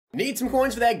Need some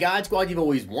coins for that God Squad you've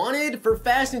always wanted? For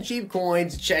fast and cheap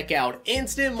coins, check out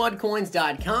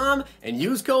instantmudcoins.com and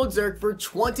use code ZIRK for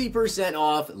 20%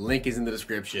 off. Link is in the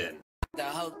description. The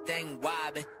whole thing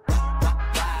wobbin',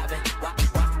 wobbin',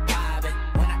 wobbin'.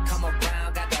 When I come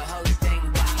around, got the whole thing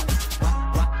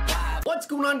wobbin'. What's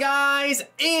going on, guys?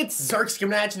 It's Zirksee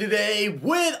coming at you today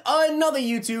with another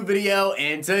YouTube video,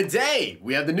 and today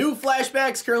we have the new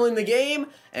flashbacks currently in the game,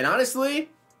 and honestly,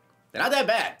 they're not that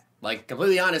bad. Like,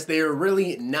 completely honest, they are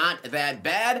really not that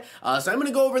bad. So I'm going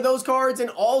to go over those cards and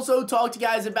also talk to you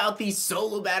guys about the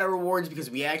solo battle rewards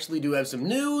because we actually do have some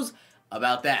news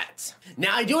about that.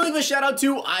 Now, I do want to give a shout out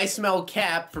to I Smell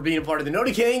Cap for being a part of the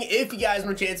Noti King. If you guys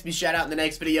want a chance to be shout out in the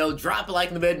next video, drop a like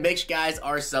in the vid. Make sure you guys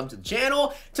are subbed to the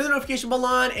channel, turn the notification bell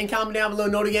on, and comment down below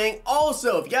Noti Gang.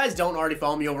 Also, if you guys don't already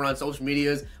follow me over on social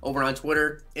medias, over on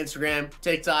Twitter, Instagram,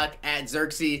 TikTok, at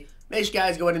Zirksee, make sure you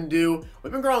guys go ahead and do.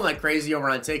 We've been growing like crazy over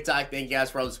on TikTok. Thank you guys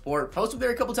for all the support. Post up there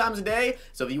a couple times a day.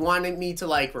 So if you wanted me to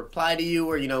like reply to you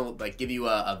or, you know, like give you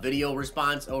a video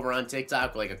response over on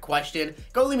TikTok, or like a question,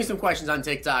 go leave me some questions on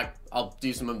TikTok. I'll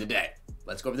do some of them today.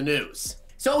 Let's go over the news.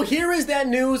 So here is that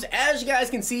news. As you guys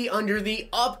can see under the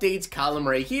updates column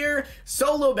right here,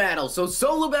 solo battle. So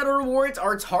solo battle rewards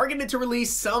are targeted to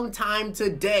release sometime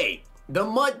today. The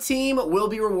MUT team will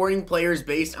be rewarding players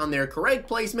based on their correct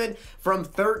placement from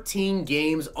 13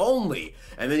 games only.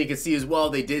 And then you can see as well,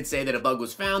 they did say that a bug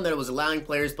was found that it was allowing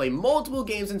players to play multiple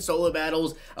games in solo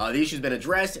battles. The issue's been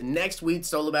addressed. Next week's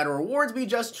solo battle rewards will be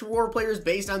adjusted to reward players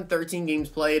based on 13 games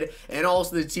played. And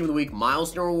also the Team of the Week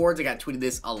milestone rewards. I got tweeted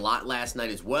this a lot last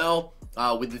night as well.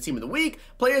 With the Team of the Week,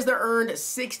 players that earned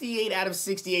 68 out of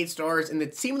 68 stars in the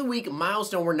Team of the Week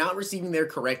milestone were not receiving their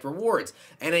correct rewards.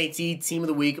 NAT Team of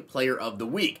the Week, Player of the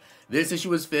Week. This issue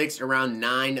was fixed around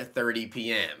 9:30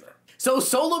 p.m. So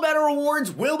solo battle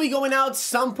rewards will be going out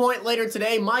some point later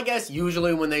today. My guess,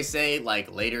 usually when they say like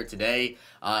later today,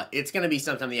 it's going to be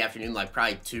sometime in the afternoon, like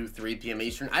probably 2-3 p.m.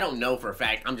 Eastern. I don't know for a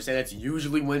fact. I'm just saying that's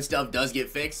usually when stuff does get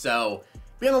fixed. So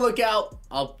be on the lookout.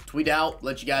 I'll tweet out,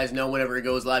 let you guys know whenever it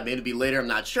goes live. Maybe it'll be later, I'm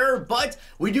not sure. But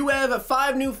we do have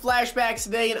 5 new flashbacks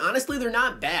today, and honestly, they're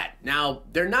not bad. Now,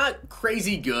 they're not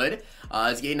crazy good.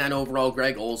 It's 89 overall,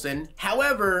 Greg Olsen.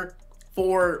 However,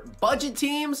 for budget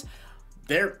teams,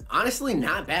 they're honestly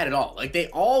not bad at all. Like, they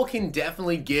all can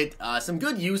definitely get some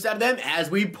good use out of them as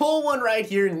we pull one right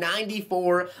here,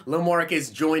 94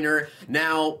 LaMarcus Joyner.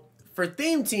 Now, for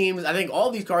theme teams, I think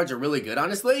all these cards are really good,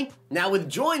 honestly. Now, with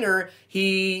Joyner,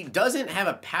 he doesn't have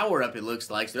a power-up, it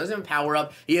looks like. So he doesn't have a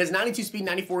power-up. He has 92 speed,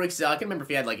 94 XL. I can't remember if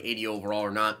he had, like, 80 overall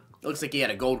or not. It looks like he had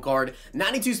a gold card.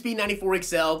 92 speed, 94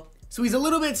 XL. So he's a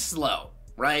little bit slow,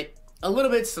 right? A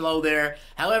little bit slow there.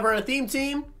 However, on a theme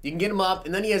team, you can get him up.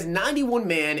 And then he has 91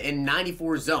 man and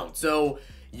 94 zone. So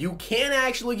you can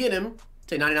actually get him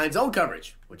to 99 zone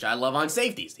coverage, which I love on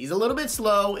safeties. He's a little bit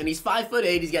slow, and he's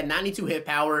 5'8". He's got 92 hit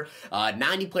power,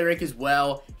 90 play rate as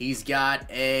well. He's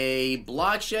got a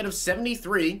block shed of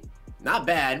 73, not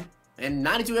bad, and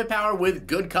 92 hit power with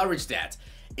good coverage stats.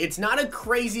 It's not a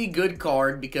crazy good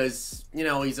card because, you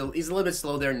know, he's a little bit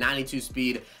slow there, 92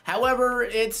 speed. However,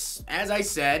 it's, as I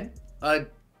said, a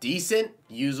decent,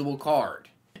 usable card.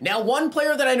 Now, one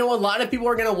player that I know a lot of people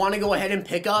are going to want to go ahead and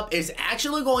pick up is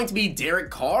actually going to be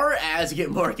Derek Carr, as you get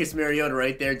Marcus Mariota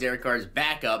right there, Derek Carr's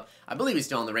backup. I believe he's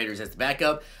still on the Raiders as the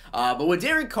backup. But with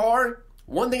Derek Carr,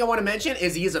 one thing I want to mention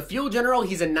is he is a field general.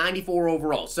 He's a 94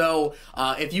 overall. So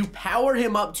if you power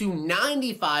him up to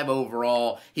 95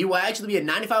 overall, he will actually be a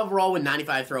 95 overall with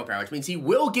 95 throw power, which means he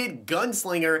will get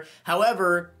Gunslinger.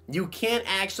 However, you can't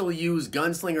actually use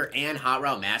Gunslinger and Hot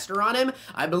Route Master on him.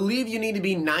 I believe you need to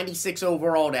be 96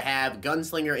 overall to have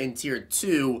Gunslinger in tier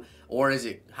 2, or is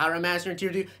it Hot Route Master in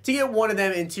tier 2? To get one of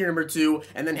them in tier number 2,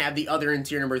 and then have the other in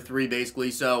tier number 3,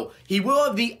 basically. So he will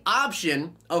have the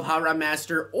option of Hot Route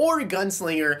Master or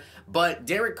Gunslinger, but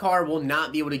Derek Carr will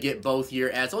not be able to get both here,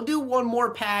 as I'll do one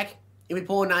more pack. If we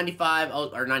pull a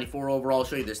 95 or 94 overall, I'll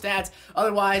show you their stats.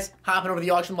 Otherwise, hopping over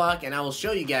the auction block, and I will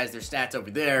show you guys their stats over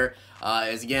there.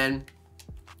 As again,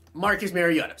 Marcus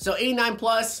Mariota. So 89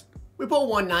 plus. We pull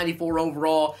 194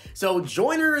 overall. So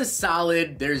Joyner is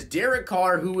solid. There's Derek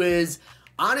Carr, who is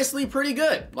honestly pretty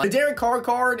good. Like, the Derek Carr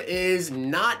card is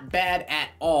not bad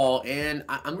at all, and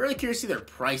I'm really curious to see their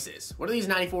prices. What are these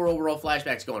 94 overall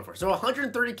flashbacks going for? So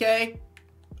 130K.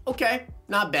 Okay,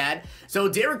 not bad. So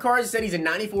Derek Carr said he's a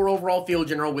 94 overall field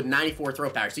general with 94 throw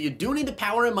power. So you do need to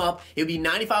power him up. He'll be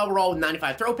 95 overall with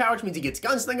 95 throw power, which means he gets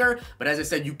gunslinger. But as I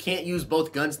said, you can't use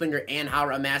both gunslinger and hot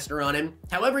rod master on him.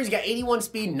 However, he's got 81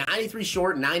 speed, 93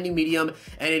 short, 90 medium,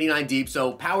 and 89 deep.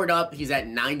 So powered up, he's at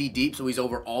 90 deep, so he's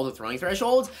over all the throwing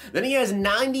thresholds. Then he has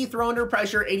 90 throw under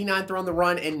pressure, 89 throw on the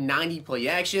run, and 90 play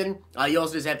action. He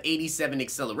also does have 87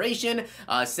 acceleration,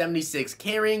 76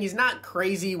 carrying. He's not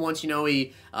crazy once you know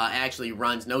he actually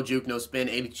runs. No juke, no spin,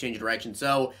 able to change direction.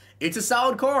 So it's a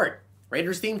solid card.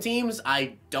 Raiders theme teams,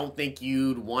 I don't think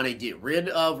you'd want to get rid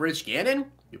of Rich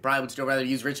Gannon. You probably would still rather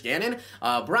use Rich Gannon.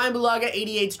 Brian Bulaga,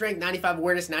 88 strength, 95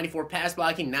 awareness, 94 pass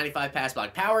blocking, 95 pass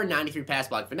block power, 93 pass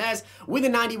block finesse, with a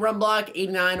 90 run block,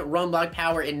 89 run block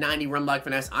power, and 90 run block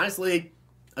finesse. Honestly,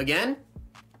 again,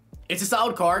 it's a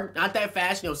solid card. Not that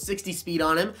fast, 60 speed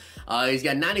on him. He's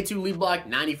got 92 lead block,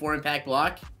 94 impact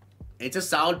block. It's a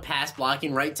solid pass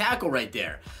blocking right tackle right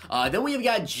there. Then we've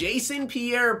got Jason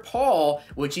Pierre-Paul,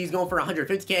 which he's going for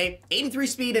 150K, 83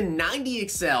 speed and 90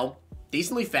 excel.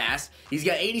 Decently fast. He's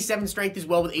got 87 strength as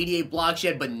well with 88 block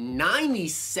shed, but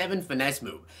 97 finesse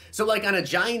move. So like on a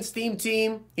Giants theme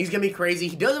team, he's going to be crazy.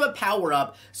 He does have a power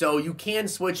up, so you can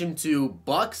switch him to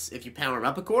Bucks if you power him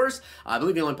up, of course. I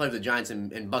believe he only played with the Giants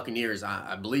and Buccaneers.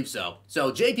 I believe so. So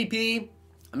JPP,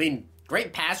 I mean,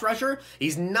 great pass rusher.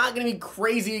 He's not going to be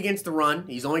crazy against the run.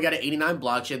 He's only got an 89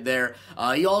 block shed there.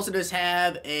 He also does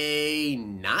have a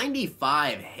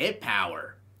 95 hit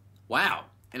power. Wow.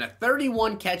 And a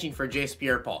 31 catching for Jason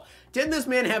Pierre-Paul. Didn't this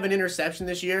man have an interception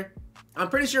this year? I'm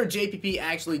pretty sure JPP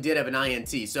actually did have an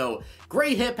INT. So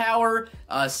great hit power,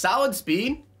 solid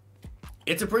speed.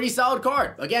 It's a pretty solid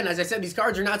card. Again, as I said, these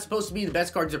cards are not supposed to be the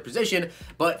best cards of position,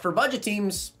 but for budget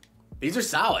teams, these are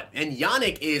solid. And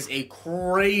Yannick is a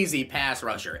crazy pass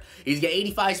rusher. He's got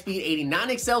 85 speed, 89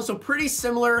 excel, so pretty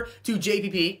similar to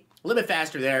JPP. A little bit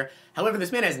faster there. However,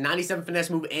 this man has 97 finesse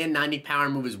move and 90 power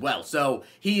move as well. So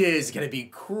he is going to be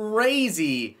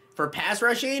crazy for pass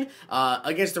rushing.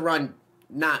 Against the run,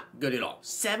 not good at all.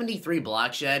 73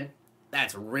 block shed.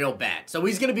 That's real bad. So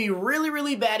he's going to be really,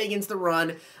 really bad against the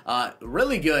run.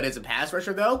 Really good as a pass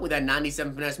rusher, though, with that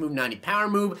 97 finesse move, 90 power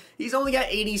move. He's only got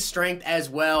 80 strength as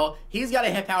well. He's got a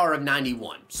hit power of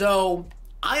 91. So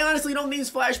I honestly don't think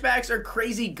these flashbacks are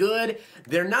crazy good.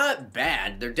 They're not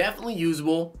bad. They're definitely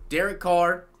usable. Derek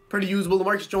Carr, pretty usable.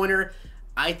 LaMarcus Joyner,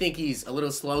 I think he's a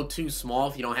little slow, too small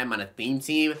if you don't have him on a theme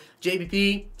team.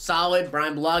 JPP, solid.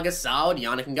 Brian Bulaga, solid.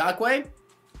 Yannick Ngakoue,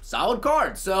 solid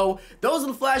card. So those are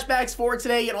the flashbacks for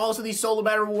today, and also these solo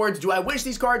battle rewards. Do I wish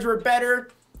these cards were better?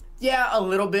 Yeah, a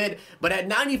little bit. But at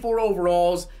 94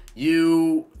 overalls,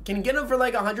 you can get them for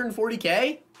like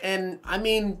 140K. And I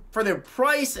mean, for their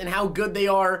price and how good they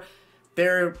are,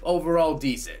 they're overall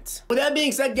decent. With that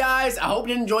being said, guys, I hope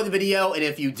you did enjoy the video. And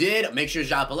if you did, make sure to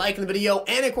drop a like in the video.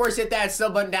 And of course, hit that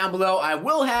sub button down below. I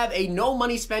will have a no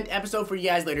money spent episode for you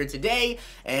guys later today.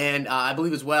 And I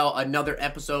believe as well, another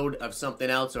episode of something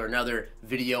else or another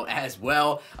video as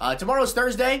well. Tomorrow's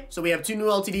Thursday, so we have 2 new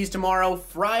LTDs tomorrow.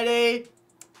 Friday,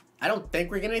 I don't think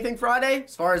we're getting anything Friday.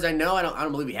 As far as I know, I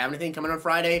don't believe we have anything coming on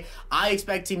Friday. I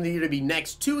expect Team of the Year to be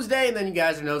next Tuesday, and then you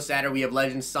guys know Saturday we have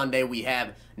Legends. Sunday we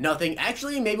have nothing.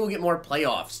 Actually, maybe we'll get more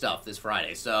playoff stuff this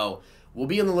Friday, so we'll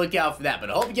be on the lookout for that.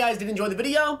 But I hope you guys did enjoy the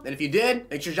video, and if you did,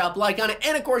 make sure to drop a like on it,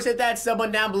 and of course hit that sub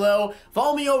button down below.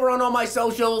 Follow me over on all my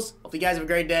socials. Hope you guys have a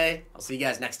great day. I'll see you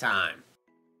guys next time.